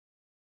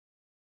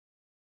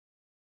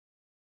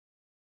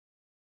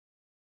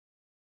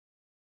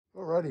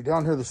Alrighty,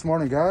 down here this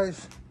morning,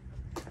 guys,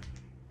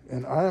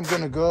 and I am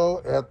going to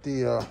go at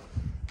the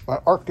my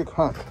Arctic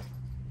hunt.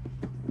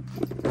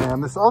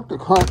 And this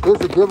Arctic hunt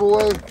is a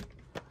giveaway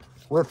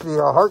with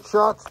the heart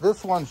shots.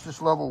 This one's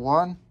just level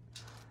 1,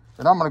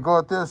 and I'm going to go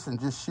at this and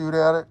just shoot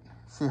at it,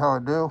 see how I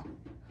do.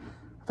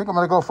 I think I'm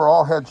going to go for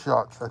all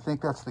headshots. I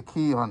think that's the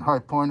key on high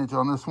pointage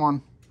on this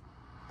one.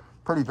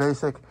 Pretty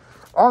basic.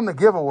 On the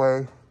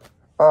giveaway,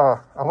 I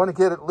want to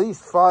get at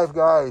least 5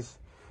 guys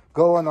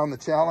going on the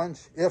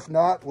challenge. If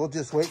not, we'll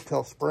just wait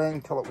till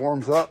spring, till it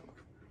warms up.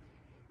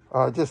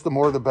 Just the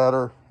more the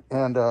better,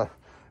 and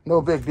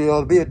no big deal.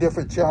 It'll be a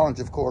different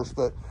challenge, of course,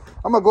 but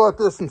I'm gonna go at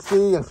this and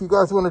see. And if you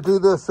guys want to do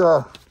this,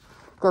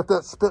 got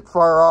that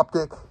Spitfire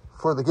optic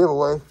for the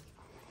giveaway,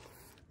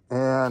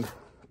 and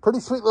pretty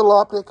sweet little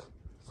optic.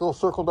 It's a little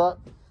circle dot.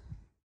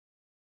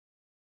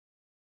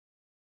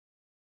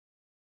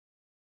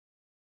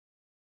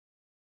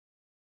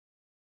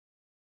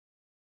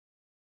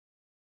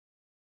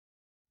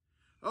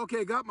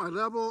 Okay, got my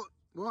level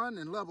 1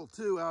 and level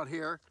 2 out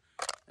here.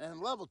 And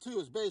level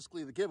 2 is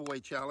basically the giveaway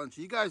challenge.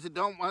 You guys that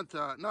don't want,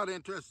 not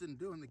interested in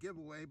doing the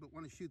giveaway, but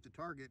want to shoot the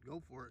target,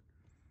 go for it.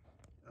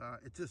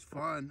 It's just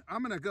fun.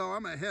 I'm a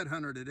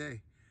headhunter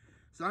today.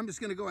 So I'm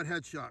just gonna go at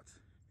headshots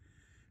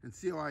and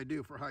see how I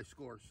do for high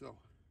scores, so.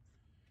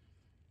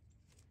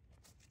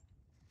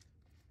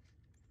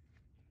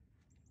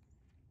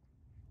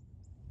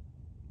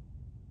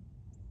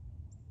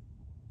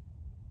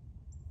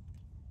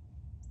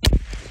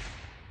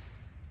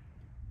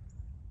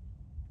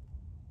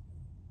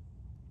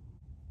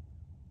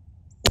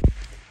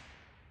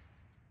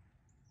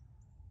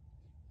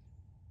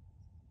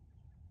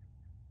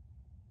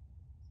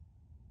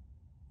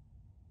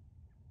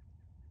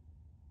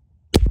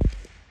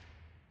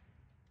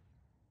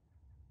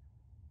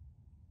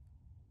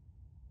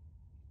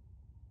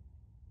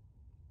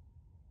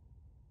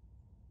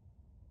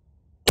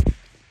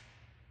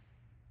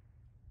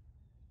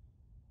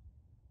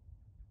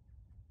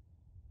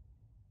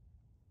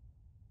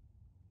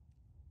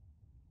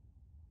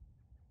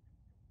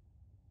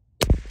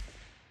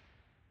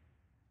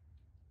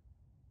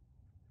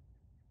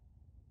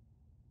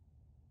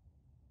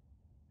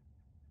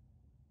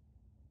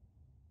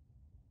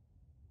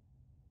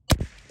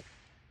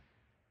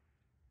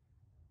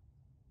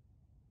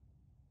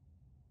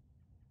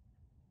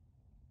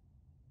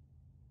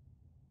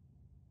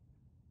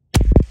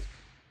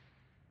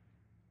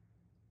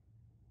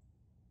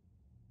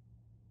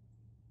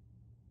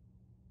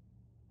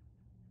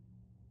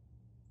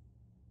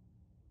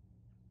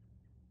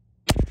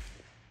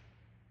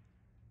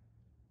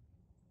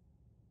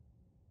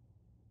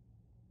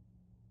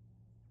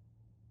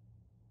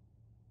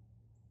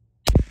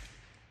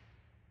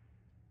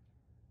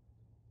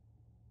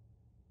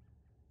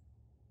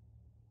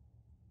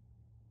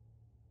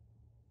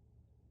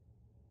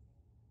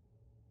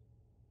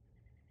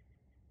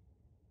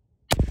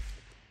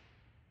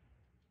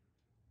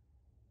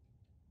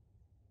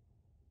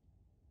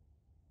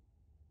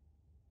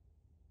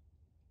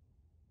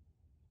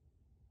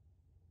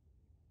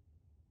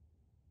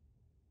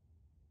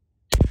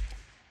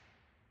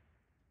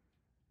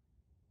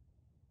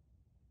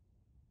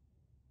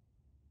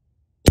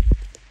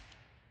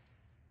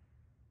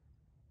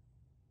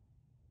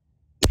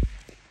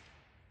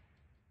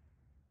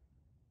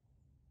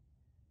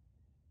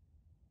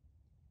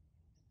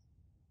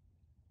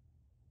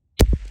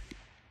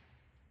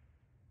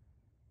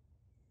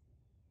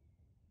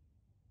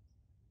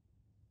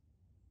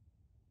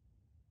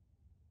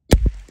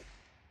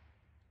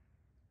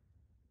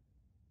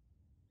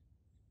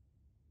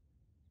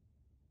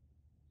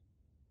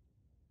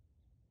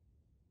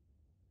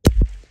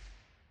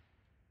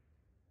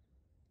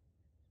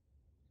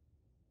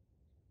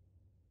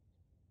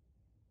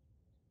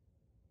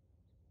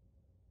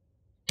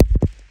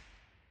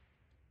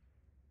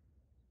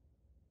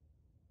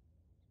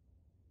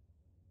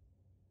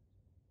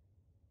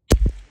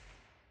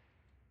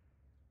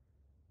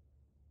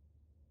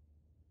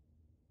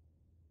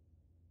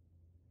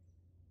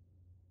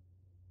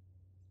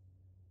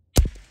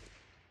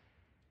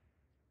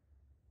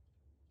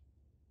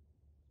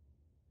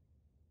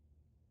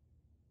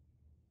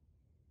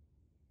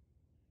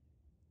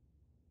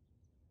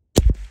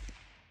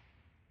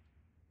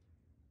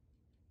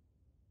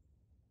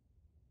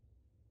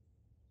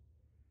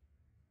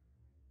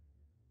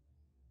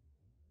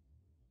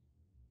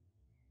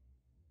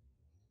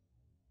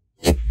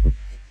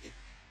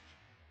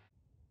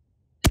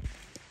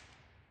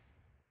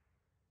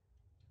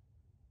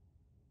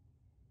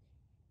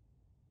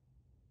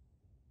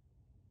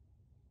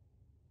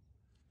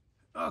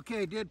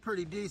 Okay, did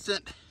pretty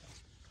decent.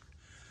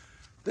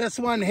 This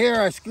one here,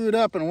 I screwed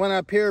up and went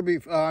up here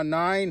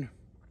 9.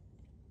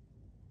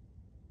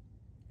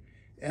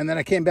 And then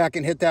I came back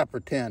and hit that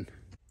for 10.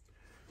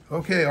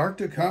 Okay,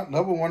 Arctic hunt,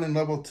 level 1 and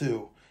level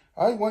 2.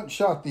 I went and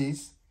shot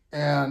these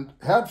and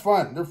had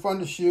fun. They're fun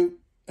to shoot.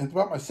 It's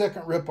about my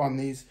second rip on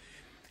these.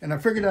 And I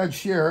figured I'd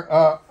share.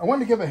 I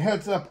wanted to give a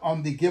heads up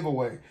on the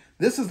giveaway.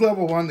 This is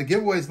level 1, the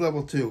giveaway is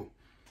level 2.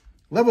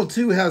 Level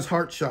 2 has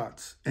heart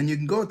shots, and you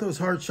can go with those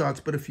heart shots,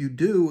 but if you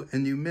do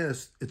and you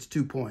miss, it's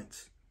 2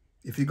 points.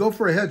 If you go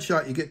for a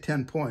headshot, you get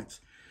 10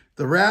 points.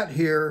 The rat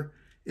here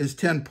is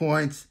 10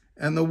 points,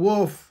 and the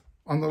wolf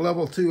on the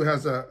level 2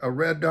 has a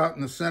red dot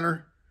in the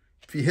center.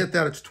 If you hit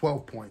that, it's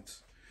 12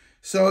 points.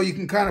 So you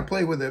can kind of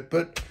play with it,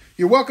 but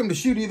you're welcome to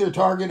shoot either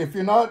target. If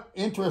you're not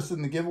interested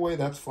in the giveaway,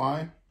 that's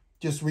fine.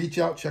 Just reach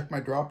out, check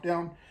my drop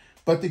down.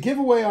 But the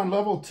giveaway on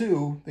level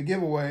 2, the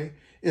giveaway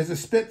is a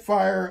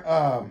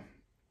Spitfire,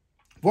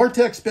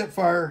 Vortex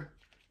Spitfire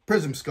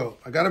prism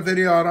scope. I got a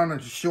video out on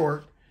it,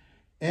 short.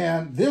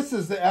 And this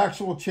is the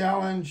actual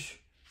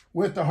challenge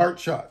with the heart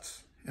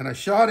shots. And I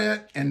shot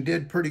it and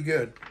did pretty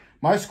good.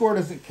 My score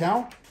doesn't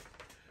count,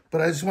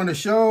 but I just want to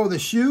show the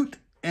shoot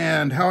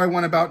and how I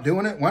went about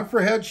doing it. Went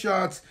for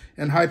headshots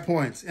and high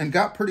points and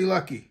got pretty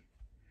lucky.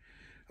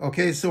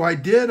 Okay, so I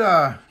did,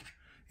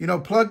 you know,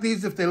 plug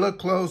these if they look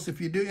close, if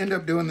you do end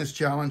up doing this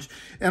challenge.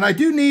 And I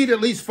do need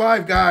at least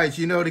 5 guys,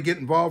 you know, to get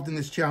involved in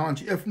this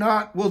challenge. If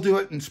not, we'll do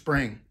it in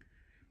spring.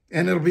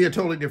 And it'll be a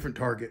totally different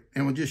target.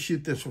 And we'll just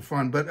shoot this for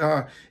fun.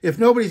 But if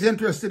nobody's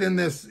interested in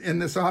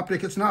this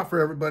optic, it's not for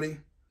everybody.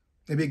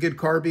 Maybe a good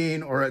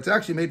carbine, or it's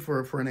actually made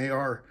for an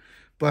AR.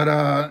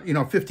 But, you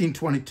know,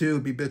 1522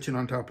 would be bitching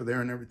on top of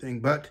there and everything.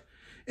 But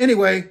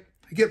anyway,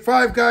 get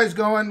 5 guys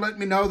going. Let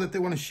me know that they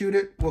want to shoot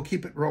it. We'll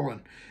keep it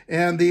rolling.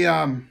 And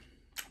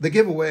the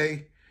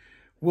giveaway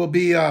will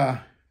be, the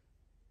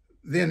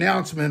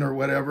announcement or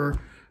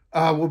whatever,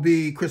 will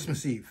be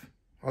Christmas Eve.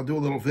 I'll do a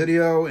little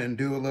video and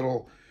do a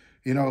little,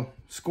 you know,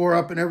 score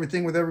up and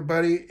everything with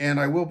everybody. And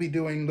I will be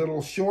doing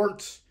little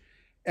shorts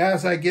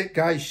as I get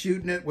guys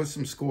shooting it with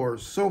some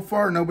scores. So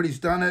far, nobody's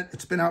done it.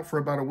 It's been out for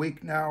about a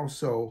week now.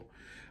 So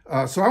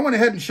I went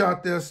ahead and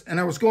shot this, and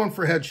I was going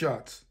for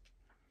headshots,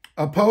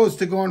 opposed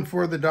to going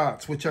for the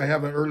dots, which I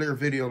have an earlier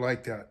video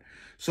like that.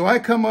 So I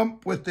come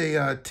up with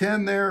a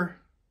 10 there,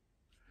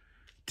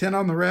 10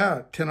 on the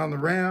rat, 10 on the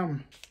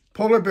ram,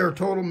 polar bear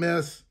total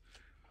miss,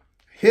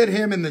 hit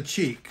him in the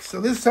cheek.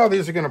 So this is how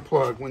these are going to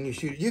plug when you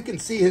shoot. You can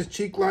see his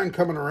cheek line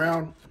coming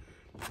around.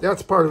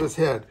 That's part of his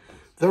head.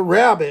 The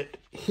rabbit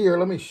here,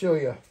 let me show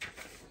you.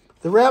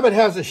 The rabbit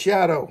has a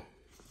shadow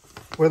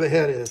where the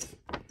head is.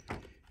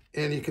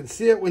 And you can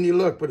see it when you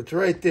look, but it's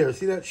right there.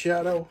 See that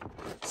shadow?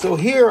 So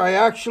here I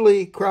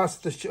actually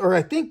crossed the, or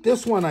I think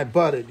this one I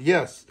butted.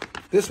 Yes,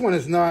 this one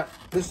is not,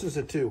 this is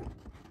a 2.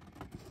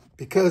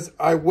 Because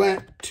I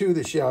went to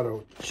the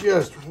shadow,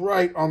 just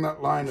right on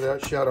that line of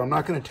that shadow. I'm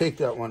not going to take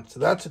that one. So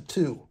that's a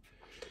 2.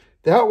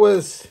 That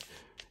was,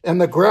 and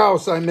the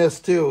grouse I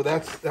missed too.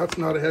 That's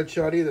not a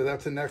headshot either.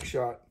 That's a neck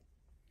shot.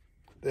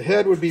 The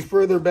head would be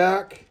further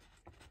back.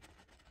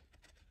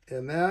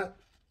 And that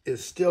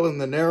is still in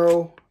the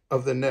narrow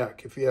of the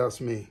neck, if you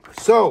ask me.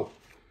 So,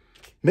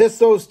 missed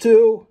those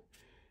 2.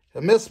 I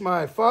missed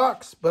my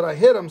fox, but I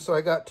hit them, so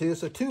I got 2.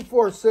 So 2,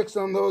 4, 6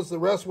 on those. The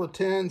rest were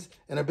 10s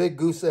and a big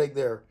goose egg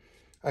there.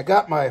 I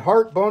got my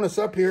heart bonus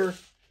up here,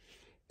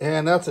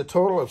 and that's a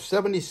total of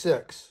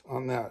 76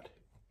 on that.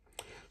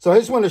 So I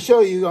just want to show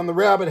you on the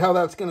rabbit how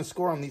that's going to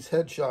score on these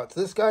headshots.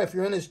 This guy, if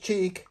you're in his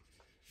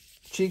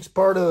cheek's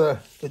part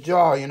of the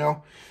jaw, you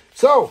know.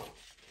 So,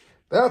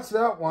 that's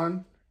that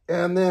one.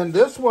 And then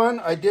this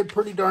one, I did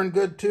pretty darn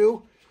good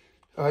too.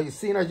 You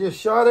seen I just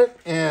shot it,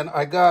 and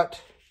I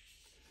got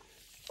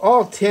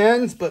all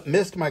 10s, but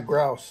missed my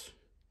grouse.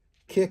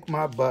 Kick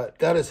my butt.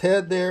 Got his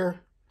head there.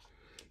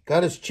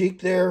 Got his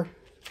cheek there.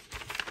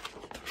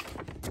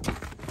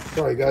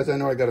 Sorry, guys. I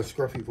know I got a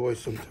scruffy voice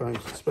sometimes,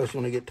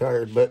 especially when I get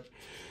tired. But,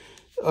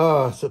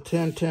 so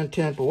 10, 10,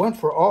 10. But went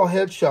for all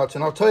headshots.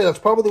 And I'll tell you, that's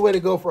probably the way to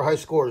go for high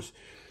scores.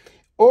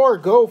 Or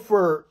go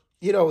for,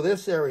 you know,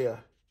 this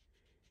area.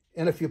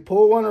 And if you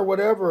pull one or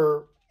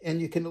whatever, and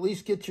you can at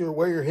least get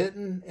where you're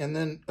hitting and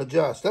then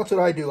adjust. That's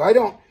what I do. I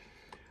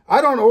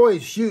don't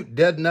always shoot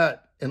dead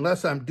nut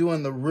unless I'm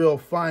doing the real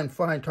fine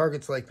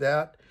targets like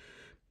that.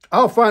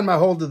 I'll find my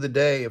hold of the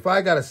day. If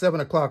I got a 7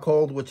 o'clock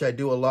hold, which I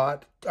do a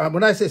lot.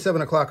 When I say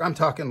 7 o'clock, I'm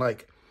talking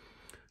like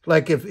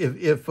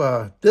if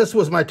this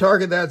was my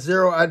target, that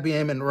 0, I'd be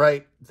aiming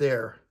right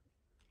there.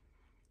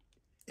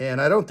 And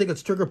I don't think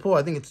it's trigger pull.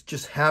 I think it's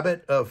just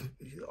habit of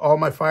all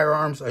my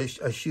firearms. I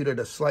shoot at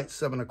a slight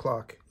 7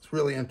 o'clock. It's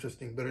really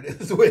interesting, but it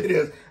is the way it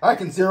is. I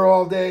can 0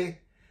 all day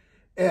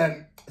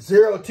and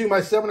 0 to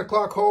my 7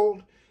 o'clock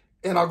hold,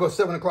 and I'll go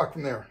 7 o'clock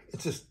from there.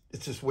 It's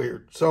just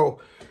weird. So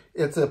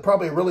it's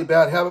probably a really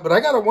bad habit, but I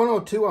got a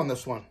 102 on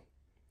this one.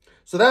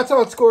 So that's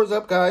how it scores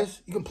up,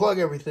 guys. You can plug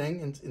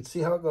everything and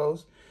see how it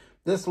goes.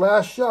 This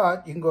last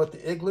shot, you can go at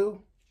the igloo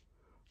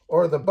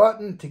or the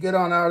button to get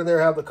on out of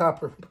there, have the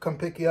copper come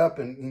pick you up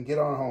and get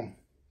on home.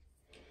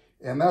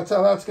 And that's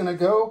how that's going to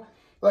go.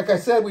 Like I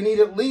said, we need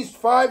at least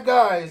 5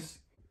 guys.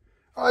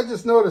 I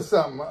just noticed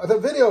something. The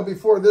video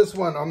before this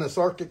one on this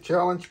Arctic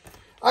Challenge,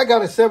 I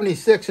got a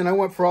 76 and I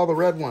went for all the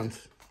red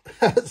ones.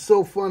 That's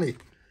so funny.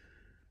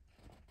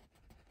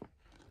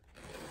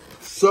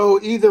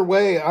 So either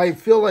way, I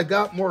feel I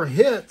got more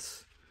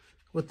hits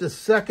with the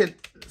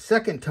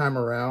second time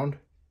around.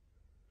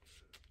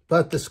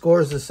 But the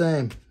score is the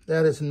same.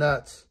 That is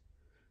nuts.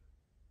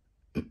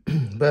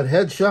 But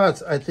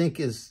headshots, I think,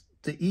 is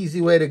the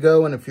easy way to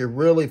go. And if you're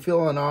really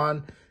feeling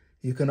on,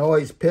 you can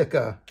always pick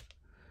a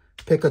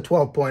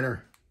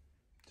 12-pointer.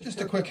 Just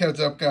a quick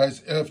heads up,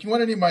 guys. If you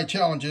want any of my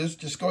challenges,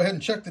 just go ahead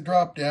and check the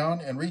drop down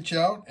and reach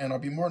out, and I'll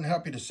be more than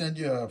happy to send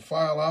you a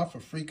file off, a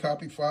free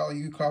copy file.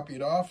 You copy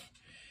it off,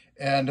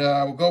 and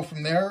we'll go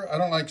from there. I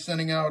don't like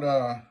sending out,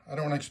 I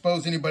don't want to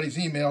expose anybody's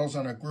emails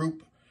on a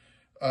group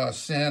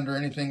send or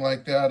anything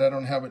like that. I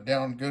don't have it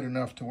down good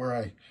enough to where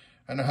I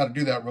know how to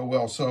do that real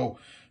well. So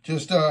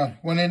just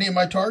want any of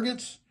my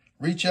targets,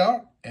 reach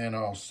out, and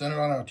I'll send it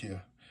on out to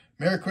you.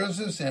 Merry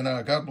Christmas, and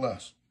God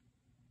bless.